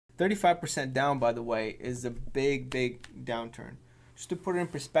35% down, by the way, is a big downturn. Just to put it in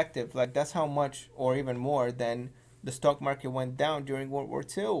perspective, like that's how much or even more than the stock market went down during World War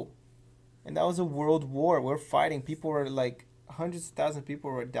II. And that was a world war. We're fighting. People were like hundreds of thousands of people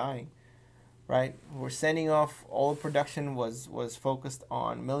were dying, right? We're sending off, all production was focused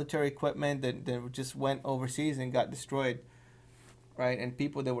on military equipment that just went overseas and got destroyed, right? And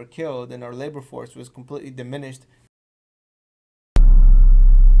people that were killed, and our labor force was completely diminished.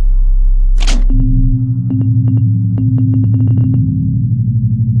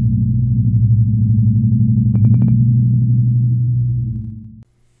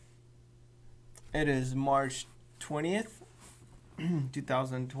 It is March 20th,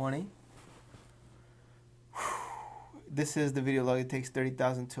 2020. This is the video log. It takes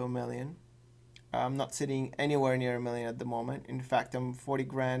 30,000 to a million. I'm not sitting anywhere near a million at the moment. In fact, I'm 40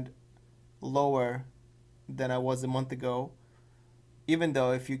 grand lower than I was a month ago. Even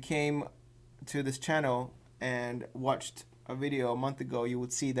though if you came to this channel and watched a video a month ago, you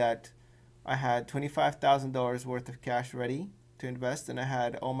would see that I had $25,000 worth of cash ready to invest, and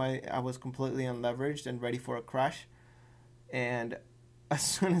I was completely unleveraged and ready for a crash. And as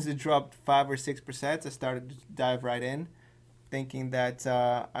soon as it dropped 5 or 6%, I started to dive right in, thinking that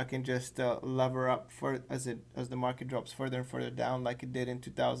I can just lever up for as the market drops further and further down, like it did in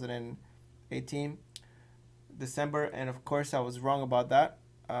 2018 December. And of course, I was wrong about that.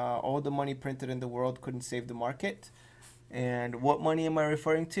 All the money printed in the world couldn't save the market. And what money am I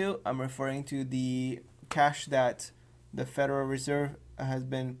referring to? I'm referring to the cash that the Federal Reserve has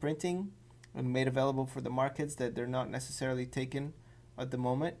been printing and made available for the markets, that they're not necessarily taken at the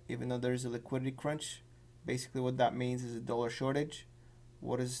moment, even though there's a liquidity crunch. Basically what that means is a dollar shortage.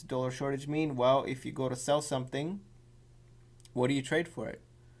 What does dollar shortage mean? Well, if you go to sell something, what do you trade for it?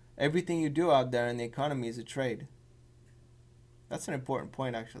 Everything you do out there in the economy is a trade. That's an important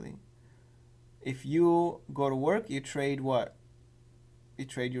point, actually. If you go to work, you trade what? You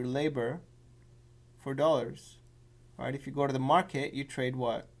trade your labor for dollars. Right? If you go to the market, you trade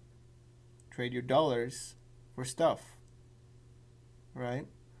what? Trade your dollars for stuff. Right?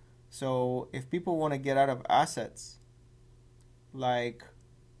 So if people want to get out of assets like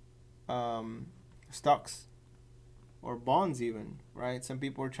stocks or bonds even, right? Some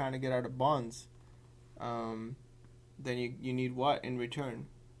people are trying to get out of bonds. Then you need what in return?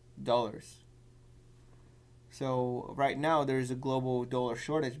 Dollars. So right now there's a global dollar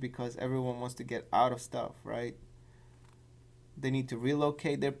shortage because everyone wants to get out of stuff, right? They need to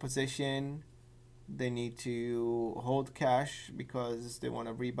relocate their position. They need to hold cash because they want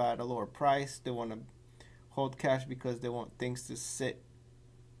to rebuy at a lower price. They want to hold cash because they want things to sit.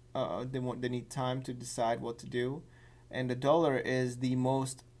 They need time to decide what to do. And the dollar is the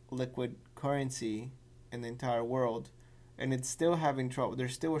most liquid currency in the entire world, and it's still having trouble.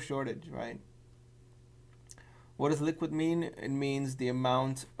 There's still a shortage, right? What does liquid mean? It means the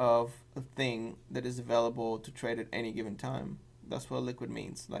amount of a thing that is available to trade at any given time. That's what liquid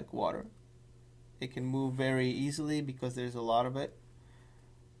means, like water. It can move very easily because there's a lot of it,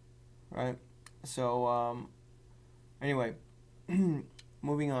 right? So anyway,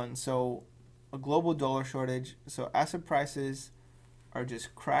 moving on. So a global dollar shortage. So asset prices are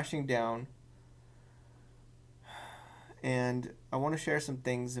just crashing down. And I want to share some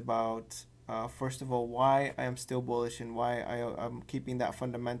things about, first of all, why I am still bullish and why I'm keeping that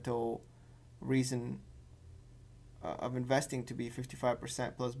fundamental reason of investing to be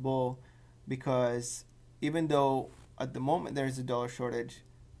 55% plus bull. Because even though at the moment there is a dollar shortage,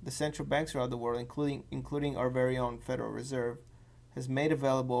 the central banks around the world, including our very own Federal Reserve, has made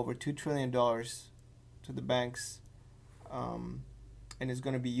available over $2 trillion to the banks, and is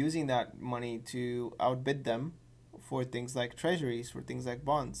going to be using that money to outbid them for things like treasuries, for things like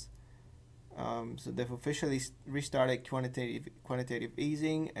bonds. So they've officially restarted quantitative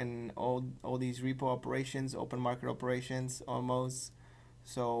easing and all these repo operations, open market operations almost.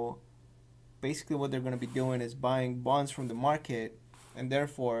 So basically what they're going to be doing is buying bonds from the market, and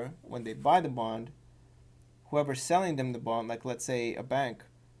therefore when they buy the bond, whoever's selling them the bond, like let's say a bank,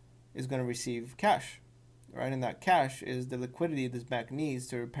 is going to receive cash, right? And that cash is the liquidity this bank needs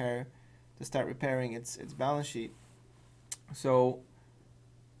to start repairing its balance sheet. So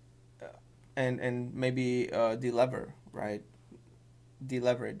and maybe delever, right?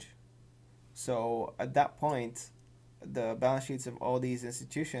 Deleverage. So at that point, the balance sheets of all these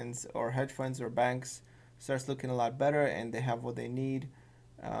institutions or hedge funds or banks starts looking a lot better, and they have what they need.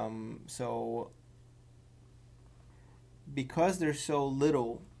 So because there's so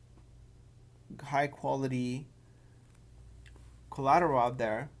little high quality collateral out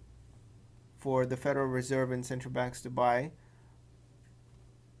there for the Federal Reserve and central banks to buy,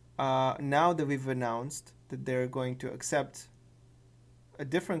 now that we've announced that they're going to accept a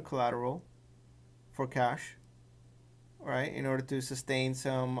different collateral for cash, right, in order to sustain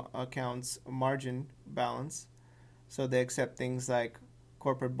some accounts margin balance. So they accept things like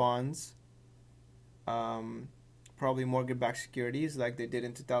corporate bonds, um, probably mortgage-backed securities like they did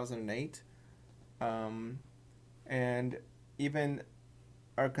in 2008, and even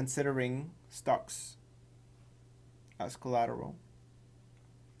are considering stocks as collateral.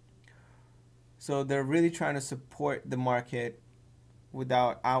 So they're really trying to support the market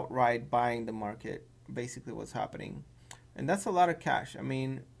without outright buying the market, basically what's happening. And that's a lot of cash. I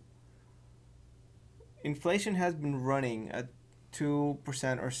mean, inflation has been running at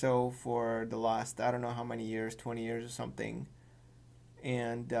 2% or so for the last, I don't know how many years, 20 years or something.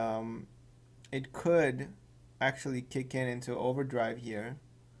 And it could actually kick in into overdrive here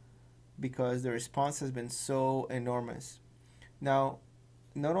because the response has been so enormous. Now,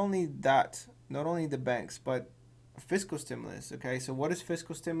 not only that, not only the banks, but fiscal stimulus. Okay, so what is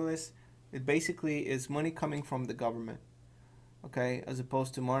fiscal stimulus? It basically is money coming from the government, okay, as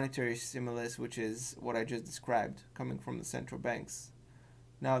opposed to monetary stimulus, which is what I just described, coming from the central banks.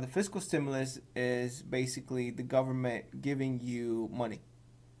 Now, the fiscal stimulus is basically the government giving you money.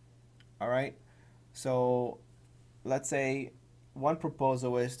 All right, so let's say one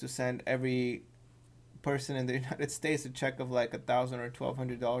proposal is to send every person in the United States a check of like $1,000 or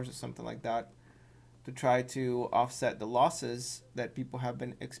 $1,200 or something like that to try to offset the losses that people have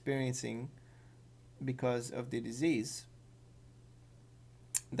been experiencing because of the disease.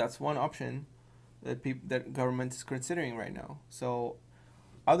 That's one option that government is considering right now. So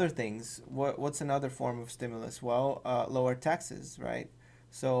other things, what's another form of stimulus? Well, lower taxes, right?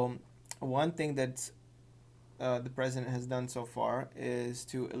 So one thing that the president has done so far is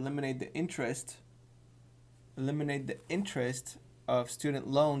to eliminate the interest of student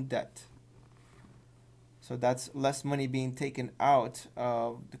loan debt. So that's less money being taken out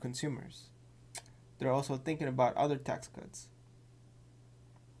of the consumers. They're also thinking about other tax cuts.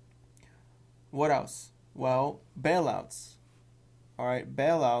 What else? Well, bailouts. All right,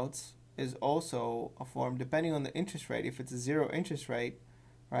 bailouts is also a form, depending on the interest rate. If it's a zero interest rate,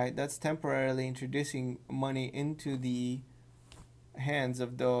 right, that's temporarily introducing money into the hands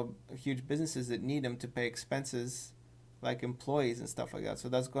of the huge businesses that need them to pay expenses like employees and stuff like that. So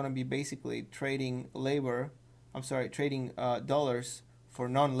that's going to be basically trading dollars for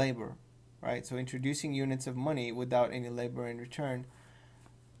non-labor, right? So introducing units of money without any labor in return,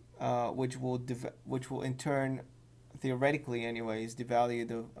 which will in turn, theoretically anyways, devalue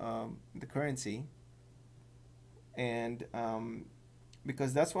the currency. And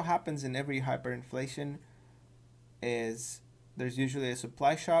because that's what happens in every hyperinflation, is there's usually a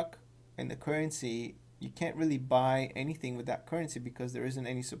supply shock, and the currency, you can't really buy anything with that currency because there isn't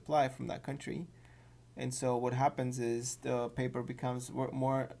any supply from that country. And so what happens is the paper becomes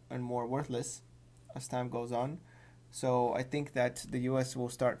more and more worthless as time goes on. So I think that the US will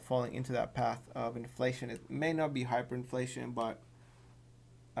start falling into that path of inflation. It may not be hyperinflation, but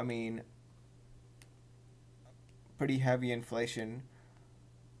I mean, pretty heavy inflation.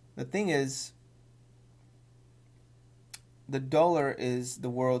 The thing is, the dollar is the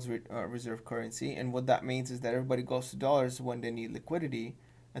world's reserve currency, and what that means is that everybody goes to dollars when they need liquidity,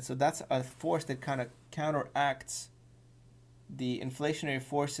 and so that's a force that kind of counteracts the inflationary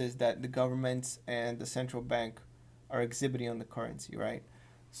forces that the governments and the central bank are exhibiting on the currency, right?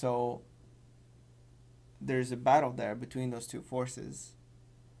 So there's a battle there between those two forces.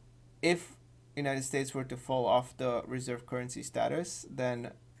 If United States were to fall off the reserve currency status,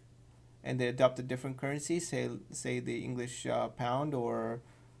 then and they adopt a different currency, say the English pound or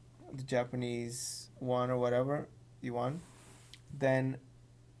the Japanese won or whatever, yuan, then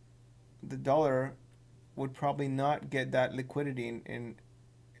the dollar would probably not get that liquidity in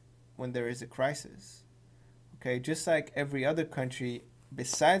when there is a crisis. Okay, just like every other country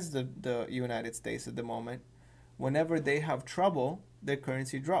besides the United States at the moment, whenever they have trouble, their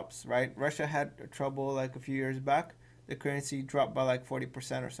currency drops, right? Russia had trouble like a few years back. The currency dropped by like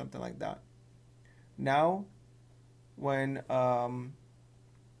 40% or something like that. Now, when a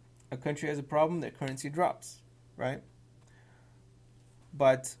country has a problem, their currency drops, right?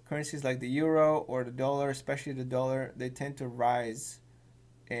 But currencies like the euro or the dollar, especially the dollar, they tend to rise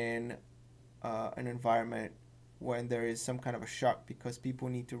in an environment when there is some kind of a shock because people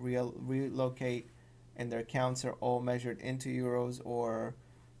need to relocate and their accounts are all measured into euros or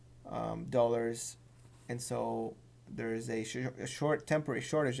dollars, and so there is a short temporary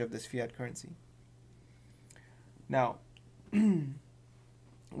shortage of this fiat currency. Now,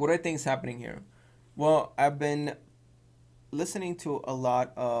 what I think is happening here? Well, I've been listening to a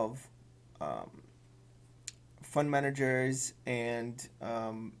lot of um, fund managers and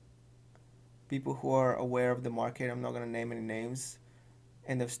people who are aware of the market. I'm not going to name any names,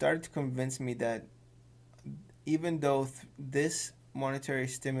 and they've started to convince me that even though this monetary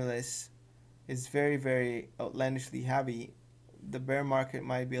stimulus is very, very outlandishly heavy, the bear market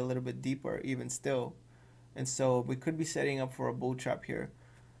might be a little bit deeper even still. And so we could be setting up for a bull trap here.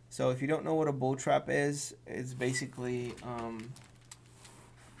 So if you don't know what a bull trap is, it's basically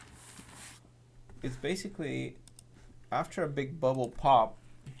after a big bubble pop.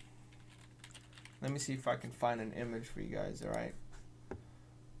 Let me see if I can find an image for you guys. All right.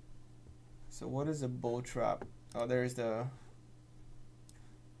 So what is a bull trap? Oh, there's the.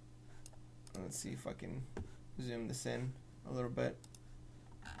 Let's see if I can zoom this in a little bit.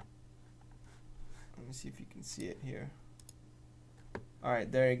 Let me see if you can see it here. All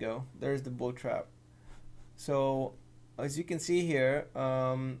right, there you go. There's the bull trap. So as you can see here,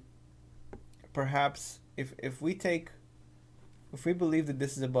 perhaps if we believe that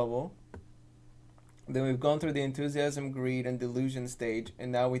this is a bubble, then we've gone through the enthusiasm, greed, and delusion stage,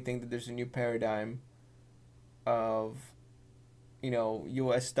 and now we think that there's a new paradigm of,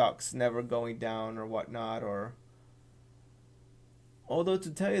 U.S. stocks never going down or whatnot. Or although to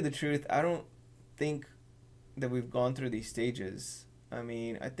tell you the truth, I don't think that we've gone through these stages. I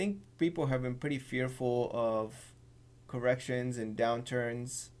mean, I think people have been pretty fearful of corrections and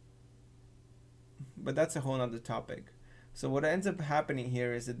downturns, but that's a whole nother topic. So what ends up happening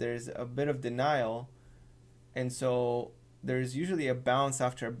here is that there's a bit of denial, and so there's usually a bounce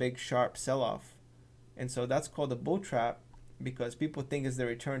after a big sharp sell-off. And so that's called a bull trap because people think it's the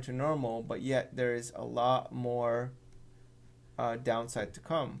return to normal, but yet there is a lot more downside to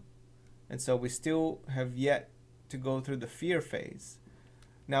come. And so we still have yet to go through the fear phase.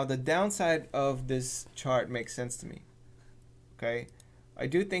 Now, the downside of this chart makes sense to me. Okay? I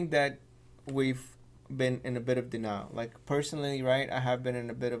do think that we've been in a bit of denial. Like, personally, right, I have been in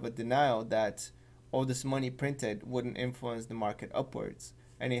a bit of a denial that all this money printed wouldn't influence the market upwards,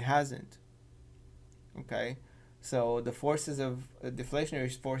 and it hasn't. Okay? So the forces of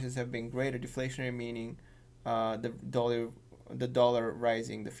deflationary forces have been greater. Deflationary meaning the dollar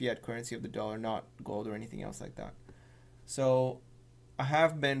rising, the fiat currency of the dollar, not gold or anything else like that. So I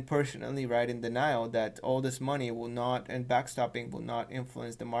have been personally right in denial that all this money will not, and backstopping will not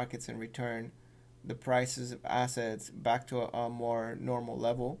influence the markets and return the prices of assets back to a more normal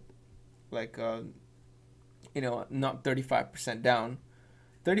level, like not 35% down.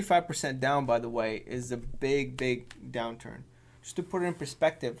 35% down, by the way, is a big, big downturn. Just to put it in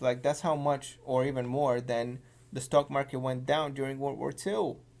perspective, like that's how much or even more than the stock market went down during World War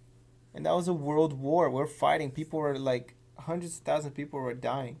II. And that was a world war. We're fighting. People were like, hundreds of thousands of people were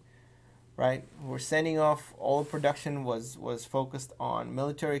dying, right? We're sending off, all production was focused on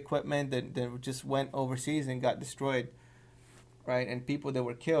military equipment that just went overseas and got destroyed, right? And people that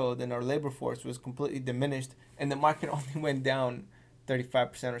were killed, and our labor force was completely diminished, and the market only went down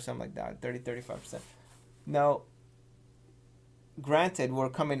 35% or something like that, 35%. Now, granted, we're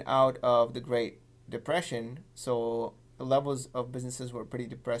coming out of the Great Depression, so the levels of businesses were pretty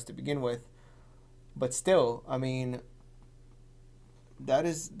depressed to begin with, but still, I mean, that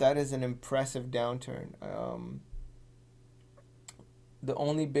is an impressive downturn. The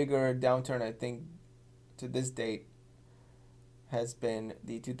only bigger downturn, I think, to this date has been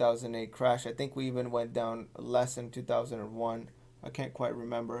the 2008 crash. I think we even went down less than 2001. I can't quite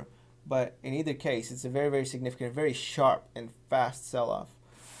remember. But in either case, it's a very, very significant, very sharp and fast sell-off.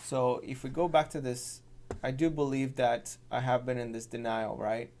 So if we go back to this, I do believe that I have been in this denial,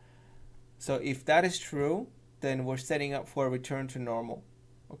 right? So if that is true, then we're setting up for a return to normal.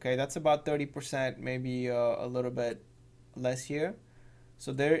 Okay, that's about 30%, maybe a little bit less here.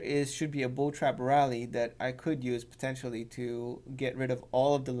 So should be a bull trap rally that I could use potentially to get rid of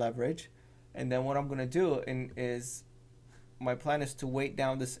all of the leverage. And then what I'm going to do is my plan is to wait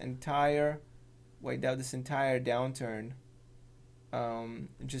down this entire downturn,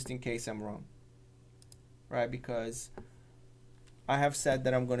 just in case I'm wrong, right? Because I have said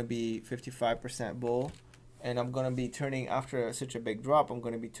that I'm going to be 55% bull, and I'm going to be turning, after such a big drop, I'm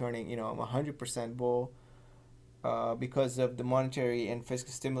going to be turning, I'm 100% bull because of the monetary and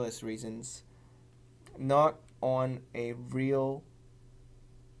fiscal stimulus reasons, not on a real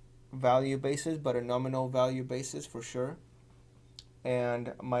value basis, but a nominal value basis for sure.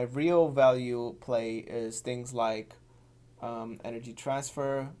 And my real value play is things like energy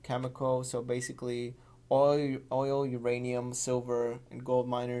transfer, chemical, so basically oil, uranium, silver, and gold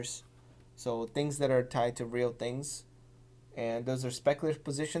miners. So things that are tied to real things. And those are speculative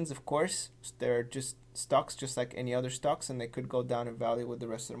positions, of course. They're just stocks just like any other stocks, and they could go down in value with the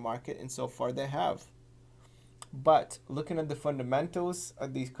rest of the market, and so far they have. But looking at the fundamentals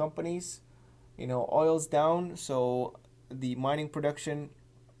of these companies, oil's down, so the mining production,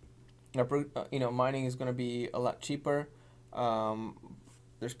 mining is going to be a lot cheaper.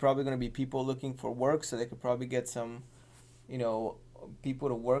 There's probably going to be people looking for work, so they could probably get some, people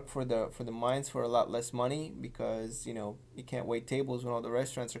to work for the mines for a lot less money, because you can't wait tables when all the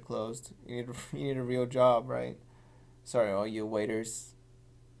restaurants are closed. You need a real job, right? Sorry, all you waiters.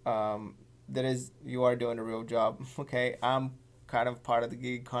 That is, you are doing a real job. Okay, I'm kind of part of the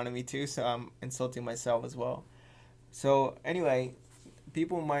gig economy too, so I'm insulting myself as well. So anyway,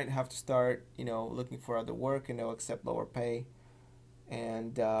 people might have to start, looking for other work, and they'll accept lower pay.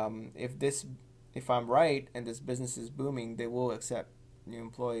 And if I'm right and this business is booming, they will accept new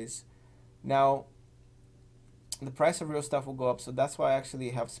employees. Now, the price of real stuff will go up, so that's why I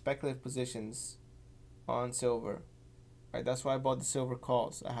actually have speculative positions on silver. Right, that's why I bought the silver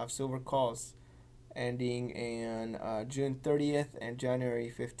calls. I have silver calls ending in June 30th and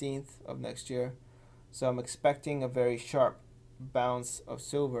January 15th of next year. So I'm expecting a very sharp bounce of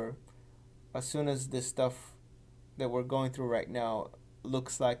silver as soon as this stuff that we're going through right now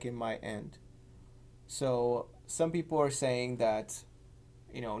looks like it might end. So some people are saying that,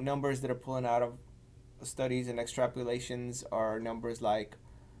 numbers that are pulling out of studies and extrapolations are numbers like,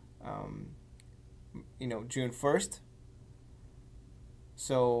 June 1st.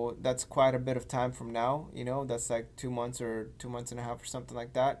 So that's quite a bit of time from now, that's like 2 months or 2 months and a half or something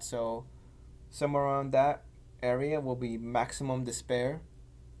like that. So somewhere around that area will be maximum despair.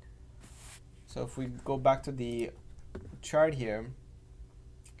 So if we go back to the chart here,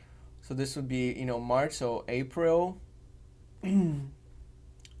 so this would be, March, so April, and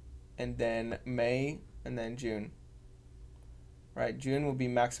then May, and then June. Right, June will be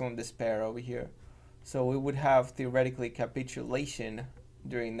maximum despair over here. So we would have theoretically capitulation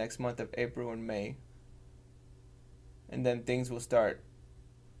during next month of April and May. And then things will start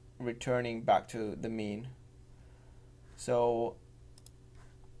returning back to the mean. So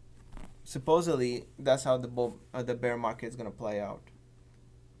supposedly that's how the bear market is going to play out.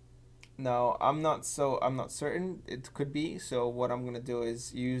 Now, I'm not certain. It could be. So what I'm going to do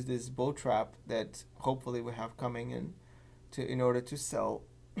is use this bull trap that hopefully we have coming in order to sell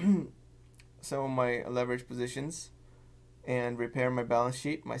some of my leverage positions and repair my balance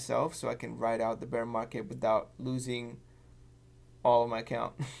sheet myself, so I can ride out the bear market without losing all of my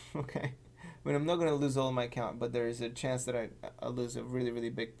account. Okay, I mean, I'm not going to lose all of my account, but there is a chance that I lose a really, really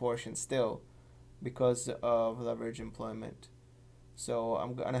big portion still because of leverage employment. So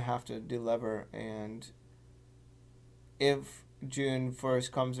I'm going to have to delever, and if June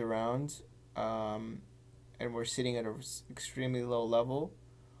 1st comes around, and we're sitting at an extremely low level,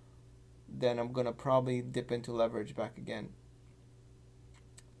 then I'm going to probably dip into leverage back again.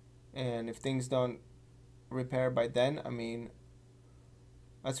 And if things don't repair by then, I mean,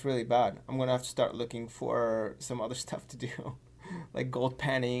 that's really bad. I'm going to have to start looking for some other stuff to do, like gold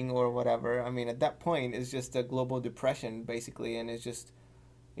panning or whatever. I mean, at that point, it's just a global depression, basically, and it's just,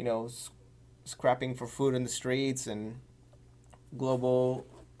 scrapping for food in the streets and global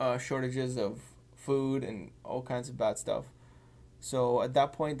shortages of food and all kinds of bad stuff. So at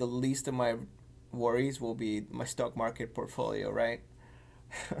that point, the least of my worries will be my stock market portfolio, right?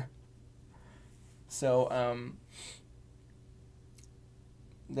 So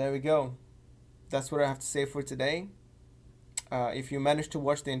there we go. That's what I have to say for today. If you managed to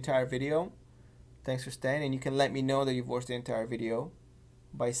watch the entire video, thanks for staying, and you can let me know that you've watched the entire video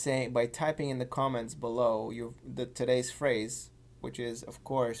by typing in the comments below today's phrase, which is of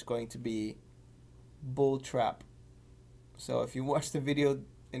course going to be bull trap. So if you watch the video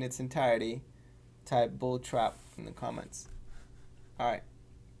in its entirety, type bull trap in the comments. All right,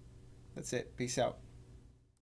 that's it. Peace out.